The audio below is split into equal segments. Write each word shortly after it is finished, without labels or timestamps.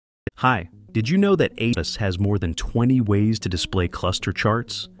Hi, did you know that ATAS has more than 20 ways to display cluster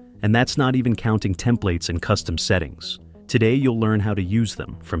charts? And that's not even counting templates and custom settings. Today you'll learn how to use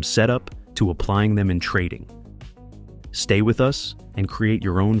them, from setup to applying them in trading. Stay with us and create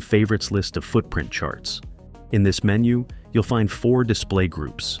your own favorites list of footprint charts. In this menu, you'll find 4 display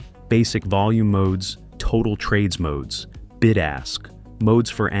groups: basic volume modes, total trades modes, bid-ask, modes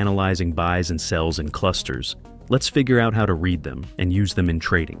for analyzing buys and sells in clusters. Let's figure out how to read them and use them in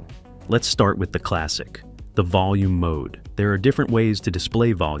trading. Let's start with the classic, the volume mode. There are different ways to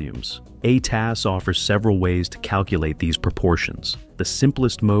display volumes. ATAS offers several ways to calculate these proportions. The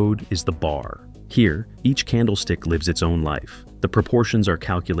simplest mode is the bar. Here, each candlestick lives its own life. The proportions are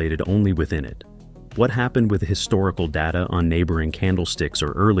calculated only within it. What happened with historical data on neighboring candlesticks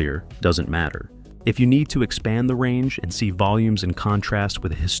or earlier doesn't matter. If you need to expand the range and see volumes in contrast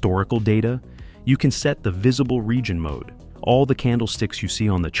with historical data, you can set the visible region mode. All the candlesticks you see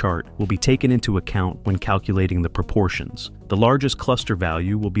on the chart will be taken into account when calculating the proportions. The largest cluster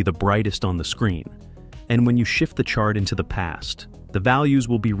value will be the brightest on the screen. And when you shift the chart into the past, the values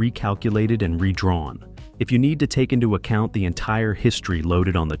will be recalculated and redrawn. If you need to take into account the entire history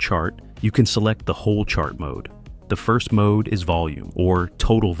loaded on the chart, you can select the whole chart mode. The first mode is volume, or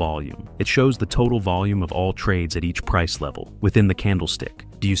total volume. It shows the total volume of all trades at each price level within the candlestick.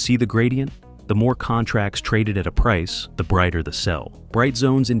 Do you see the gradient? The more contracts traded at a price, the brighter the sell. Bright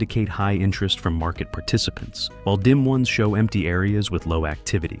zones indicate high interest from market participants, while dim ones show empty areas with low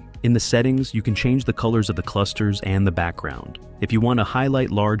activity. In the settings, you can change the colors of the clusters and the background. If you want to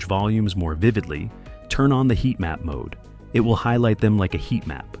highlight large volumes more vividly, turn on the Heatmap mode. It will highlight them like a heat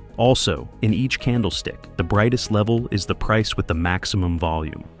map. Also, in each candlestick, the brightest level is the price with the maximum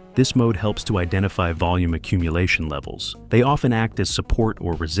volume. This mode helps to identify volume accumulation levels. They often act as support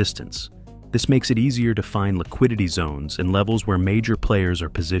or resistance. This makes it easier to find liquidity zones and levels where major players are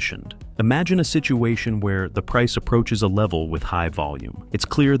positioned. Imagine a situation where the price approaches a level with high volume. It's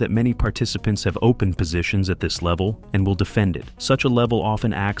clear that many participants have opened positions at this level and will defend it. Such a level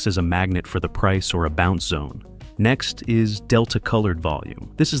often acts as a magnet for the price or a bounce zone. Next is delta-colored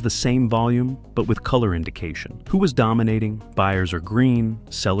volume. This is the same volume, but with color indication. Who is dominating? Buyers are green,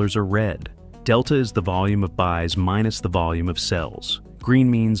 sellers are red. Delta is the volume of buys minus the volume of sells.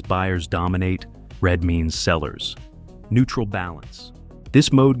 Green means buyers dominate, red means sellers. Neutral balance.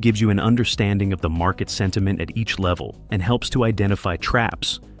 This mode gives you an understanding of the market sentiment at each level and helps to identify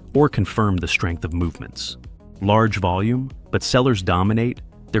traps or confirm the strength of movements. Large volume, but sellers dominate,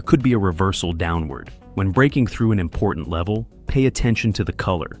 there could be a reversal downward. When breaking through an important level, pay attention to the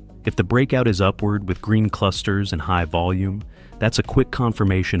color. If the breakout is upward with green clusters and high volume, that's a quick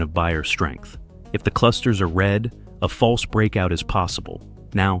confirmation of buyer strength. If the clusters are red, a false breakout is possible.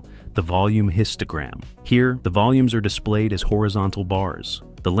 Now, the volume histogram. Here, the volumes are displayed as horizontal bars.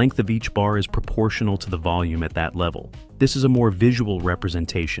 The length of each bar is proportional to the volume at that level. This is a more visual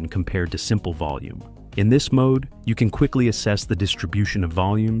representation compared to simple volume. In this mode, you can quickly assess the distribution of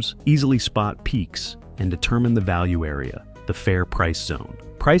volumes, easily spot peaks, and determine the value area, the fair price zone.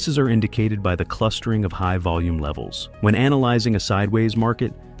 Prices are indicated by the clustering of high volume levels. When analyzing a sideways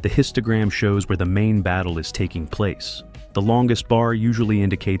market, the histogram shows where the main battle is taking place. The longest bar usually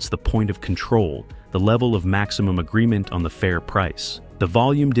indicates the point of control, the level of maximum agreement on the fair price. The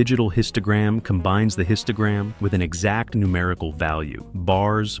volume digital histogram combines the histogram with an exact numerical value,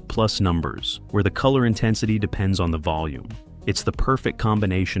 bars plus numbers, where the color intensity depends on the volume. It's the perfect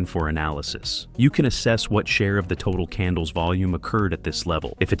combination for analysis. You can assess what share of the total candle's volume occurred at this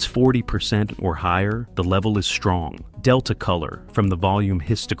level. If it's 40% or higher, the level is strong. Delta color from the volume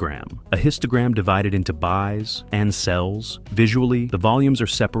histogram. A histogram divided into buys and sells. Visually, the volumes are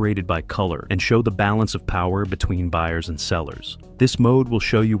separated by color and show the balance of power between buyers and sellers. This mode will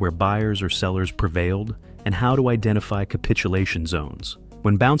show you where buyers or sellers prevailed and how to identify capitulation zones.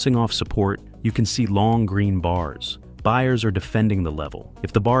 When bouncing off support, you can see long green bars. Buyers are defending the level.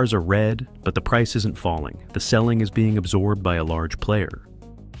 If the bars are red, but the price isn't falling, the selling is being absorbed by a large player.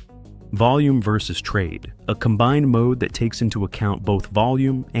 Volume versus trade, a combined mode that takes into account both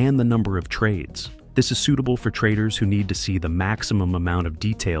volume and the number of trades. This is suitable for traders who need to see the maximum amount of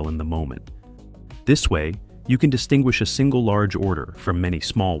detail in the moment. This way, you can distinguish a single large order from many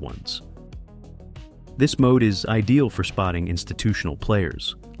small ones. This mode is ideal for spotting institutional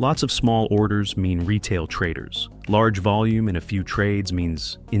players. Lots of small orders mean retail traders. Large volume in a few trades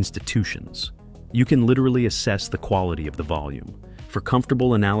means institutions. You can literally assess the quality of the volume. For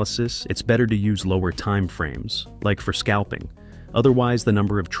comfortable analysis, it's better to use lower time frames, like for scalping. Otherwise, the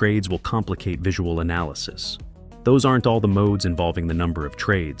number of trades will complicate visual analysis. Those aren't all the modes involving the number of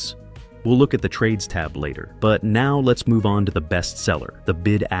trades. We'll look at the Trades tab later, but now let's move on to the bestseller, the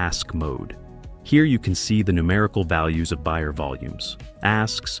bid-ask mode. Here you can see the numerical values of buyer volumes,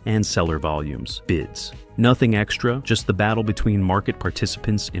 asks, and seller volumes, bids. Nothing extra, just the battle between market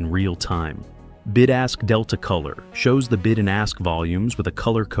participants in real time. Bid-ask delta color shows the bid and ask volumes with a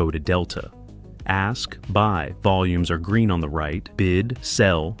color-coded delta. Ask, buy volumes are green on the right, bid,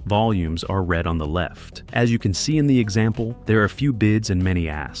 sell volumes are red on the left. As you can see in the example, there are few bids and many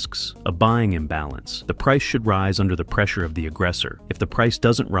asks, a buying imbalance. The price should rise under the pressure of the aggressor. If the price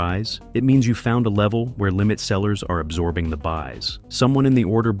doesn't rise, it means you found a level where limit sellers are absorbing the buys. Someone in the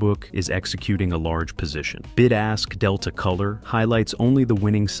order book is executing a large position. Bid-ask delta color highlights only the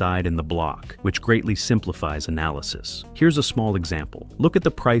winning side in the block, which greatly simplifies analysis. Here's a small example. Look at the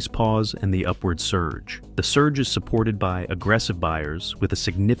price pause and the upward surge. The surge is supported by aggressive buyers with a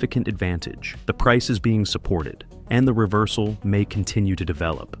significant advantage. The price is being supported, and the reversal may continue to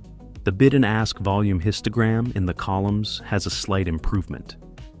develop. The bid and ask volume histogram in the columns has a slight improvement.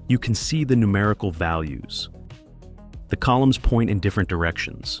 You can see the numerical values. The columns point in different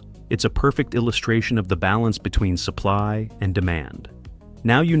directions. It's a perfect illustration of the balance between supply and demand.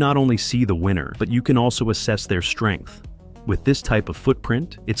 Now you not only see the winner, but you can also assess their strength. With this type of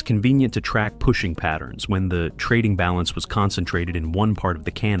footprint, it's convenient to track pushing patterns when the trading balance was concentrated in one part of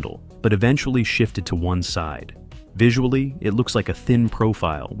the candle, but eventually shifted to one side. Visually, it looks like a thin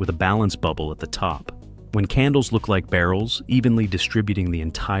profile with a balance bubble at the top. When candles look like barrels, evenly distributing the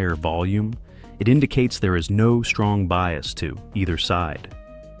entire volume, it indicates there is no strong bias to either side.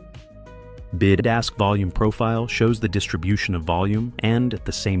 Bid-ask volume profile shows the distribution of volume and, at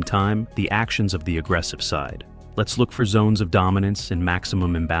the same time, the actions of the aggressive side. Let's look for zones of dominance and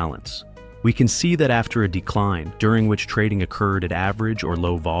maximum imbalance. We can see that after a decline, during which trading occurred at average or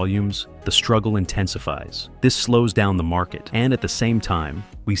low volumes, the struggle intensifies. This slows down the market, and at the same time,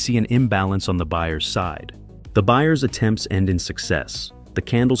 we see an imbalance on the buyer's side. The buyer's attempts end in success. The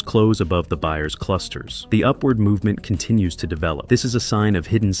candles close above the buyer's clusters. The upward movement continues to develop. This is a sign of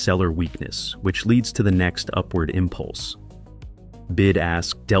hidden seller weakness, which leads to the next upward impulse.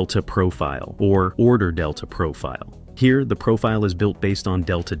 Bid-ask delta profile, or order delta profile. Here, the profile is built based on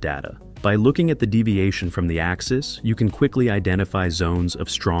delta data. By looking at the deviation from the axis, you can quickly identify zones of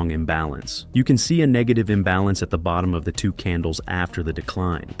strong imbalance. You can see a negative imbalance at the bottom of the two candles after the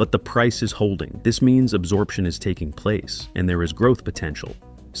decline, but the price is holding. This means absorption is taking place, and there is growth potential.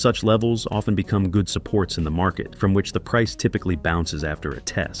 Such levels often become good supports in the market, from which the price typically bounces after a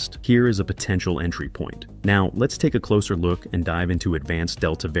test. Here is a potential entry point. Now, let's take a closer look and dive into advanced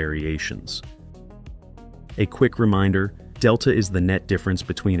delta variations. A quick reminder, delta is the net difference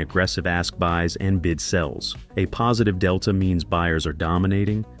between aggressive ask buys and bid sells. A positive delta means buyers are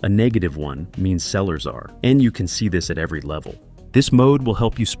dominating, a negative one means sellers are, and you can see this at every level. This mode will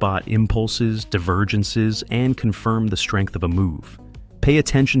help you spot impulses, divergences, and confirm the strength of a move. Pay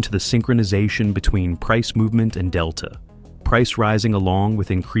attention to the synchronization between price movement and delta, price rising along with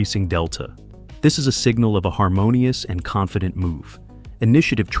increasing delta. This is a signal of a harmonious and confident move.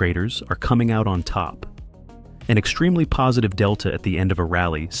 Initiative traders are coming out on top. An extremely positive delta at the end of a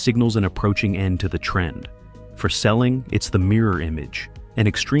rally signals an approaching end to the trend. For selling, it's the mirror image. An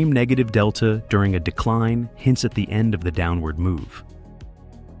extreme negative delta during a decline hints at the end of the downward move.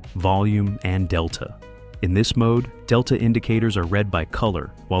 Volume and delta. In this mode, delta indicators are read by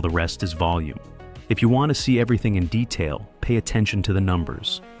color, while the rest is volume. If you want to see everything in detail, pay attention to the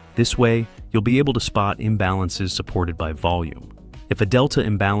numbers. This way, you'll be able to spot imbalances supported by volume. If a delta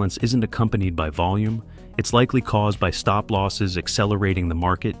imbalance isn't accompanied by volume, it's likely caused by stop losses accelerating the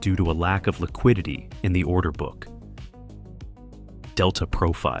market due to a lack of liquidity in the order book. Delta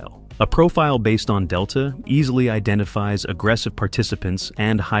profile. A profile based on delta easily identifies aggressive participants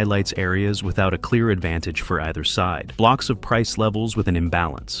and highlights areas without a clear advantage for either side. Blocks of price levels with an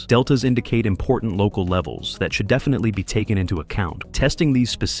imbalance. Deltas indicate important local levels that should definitely be taken into account. Testing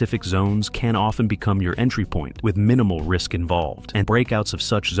these specific zones can often become your entry point with minimal risk involved, and breakouts of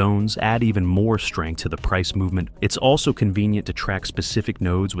such zones add even more strength to the price movement. It's also convenient to track specific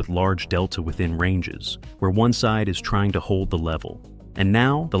nodes with large delta within ranges, where one side is trying to hold the level. And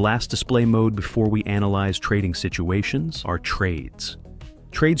now, the last display mode before we analyze trading situations are trades.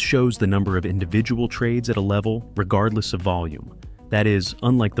 Trades shows the number of individual trades at a level regardless of volume. That is,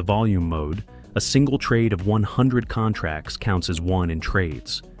 unlike the volume mode, a single trade of 100 contracts counts as one in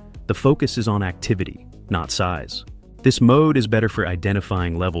trades. The focus is on activity, not size. This mode is better for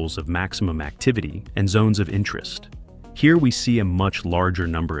identifying levels of maximum activity and zones of interest. Here we see a much larger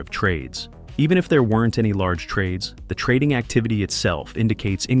number of trades. Even if there weren't any large trades, the trading activity itself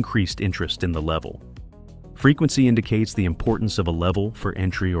indicates increased interest in the level. Frequency indicates the importance of a level for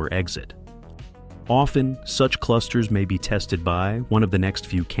entry or exit. Often, such clusters may be tested by one of the next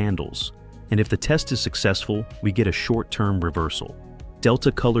few candles, and if the test is successful, we get a short-term reversal.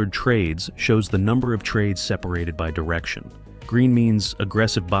 Delta-colored trades shows the number of trades separated by direction. Green means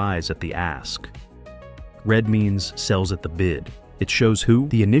aggressive buys at the ask. Red means sells at the bid. It shows who?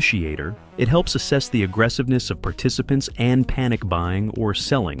 The initiator. It helps assess the aggressiveness of participants and panic buying or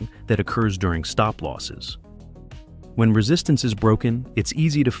selling that occurs during stop losses. When resistance is broken, it's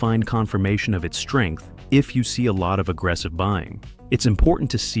easy to find confirmation of its strength if you see a lot of aggressive buying. It's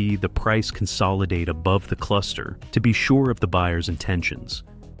important to see the price consolidate above the cluster to be sure of the buyer's intentions.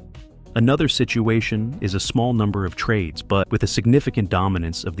 Another situation is a small number of trades but with a significant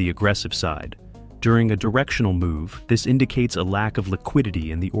dominance of the aggressive side. During a directional move, this indicates a lack of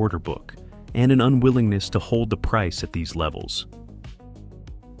liquidity in the order book and an unwillingness to hold the price at these levels.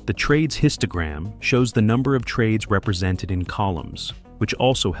 The trade's histogram shows the number of trades represented in columns, which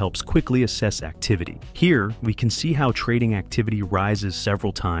also helps quickly assess activity. Here, we can see how trading activity rises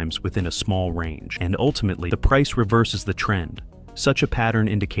several times within a small range, and ultimately, the price reverses the trend. Such a pattern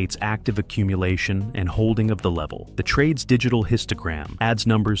indicates active accumulation and holding of the level. The trade's digital histogram adds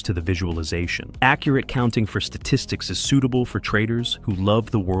numbers to the visualization. Accurate counting for statistics is suitable for traders who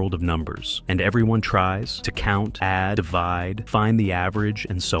love the world of numbers, and everyone tries to count, add, divide, find the average,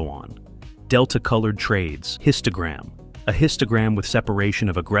 and so on. Delta-colored trades, histogram. A histogram with separation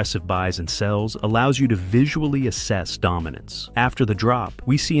of aggressive buys and sells allows you to visually assess dominance. After the drop,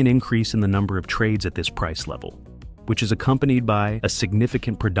 we see an increase in the number of trades at this price level, which is accompanied by a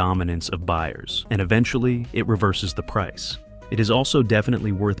significant predominance of buyers, and eventually it reverses the price. It is also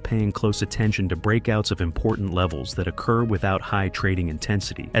definitely worth paying close attention to breakouts of important levels that occur without high trading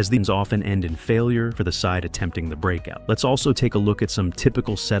intensity, as these often end in failure for the side attempting the breakout. Let's also take a look at some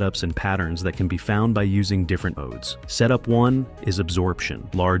typical setups and patterns that can be found by using different modes. Setup 1 is absorption,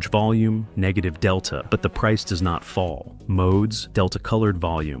 large volume, negative delta, but the price does not fall. Modes, delta-colored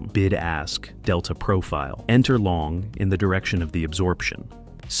volume, bid-ask, delta profile. Enter long in the direction of the absorption.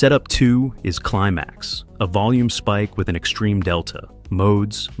 Setup 2 is climax, a volume spike with an extreme delta.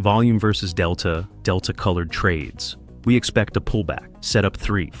 Modes, volume versus delta, delta-colored trades. We expect a pullback. Setup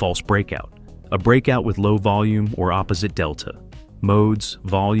 3, false breakout, a breakout with low volume or opposite delta. Modes,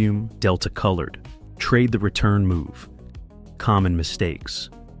 volume, delta-colored. Trade the return move. Common mistakes.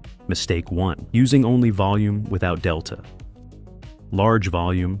 Mistake 1, using only volume without delta. Large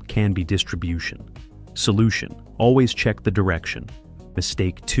volume can be distribution. Solution, always check the direction.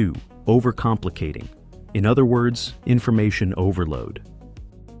 Mistake 2, overcomplicating. In other words, information overload.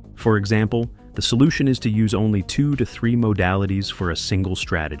 For example, the solution is to use only 2 to 3 modalities for a single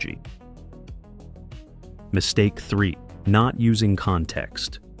strategy. Mistake 3, not using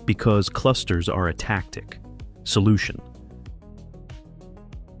context, because clusters are a tactic. Solution.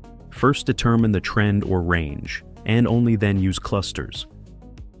 First determine the trend or range, and only then use clusters.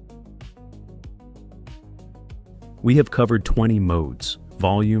 We have covered 20 modes: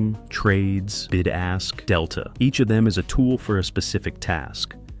 volume, trades, bid-ask, delta. Each of them is a tool for a specific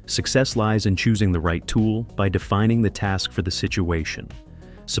task. Success lies in choosing the right tool by defining the task for the situation.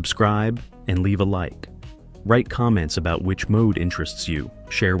 Subscribe and leave a like. Write comments about which mode interests you.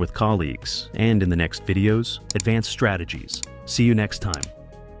 Share with colleagues. And in the next videos, advanced strategies. See you next time.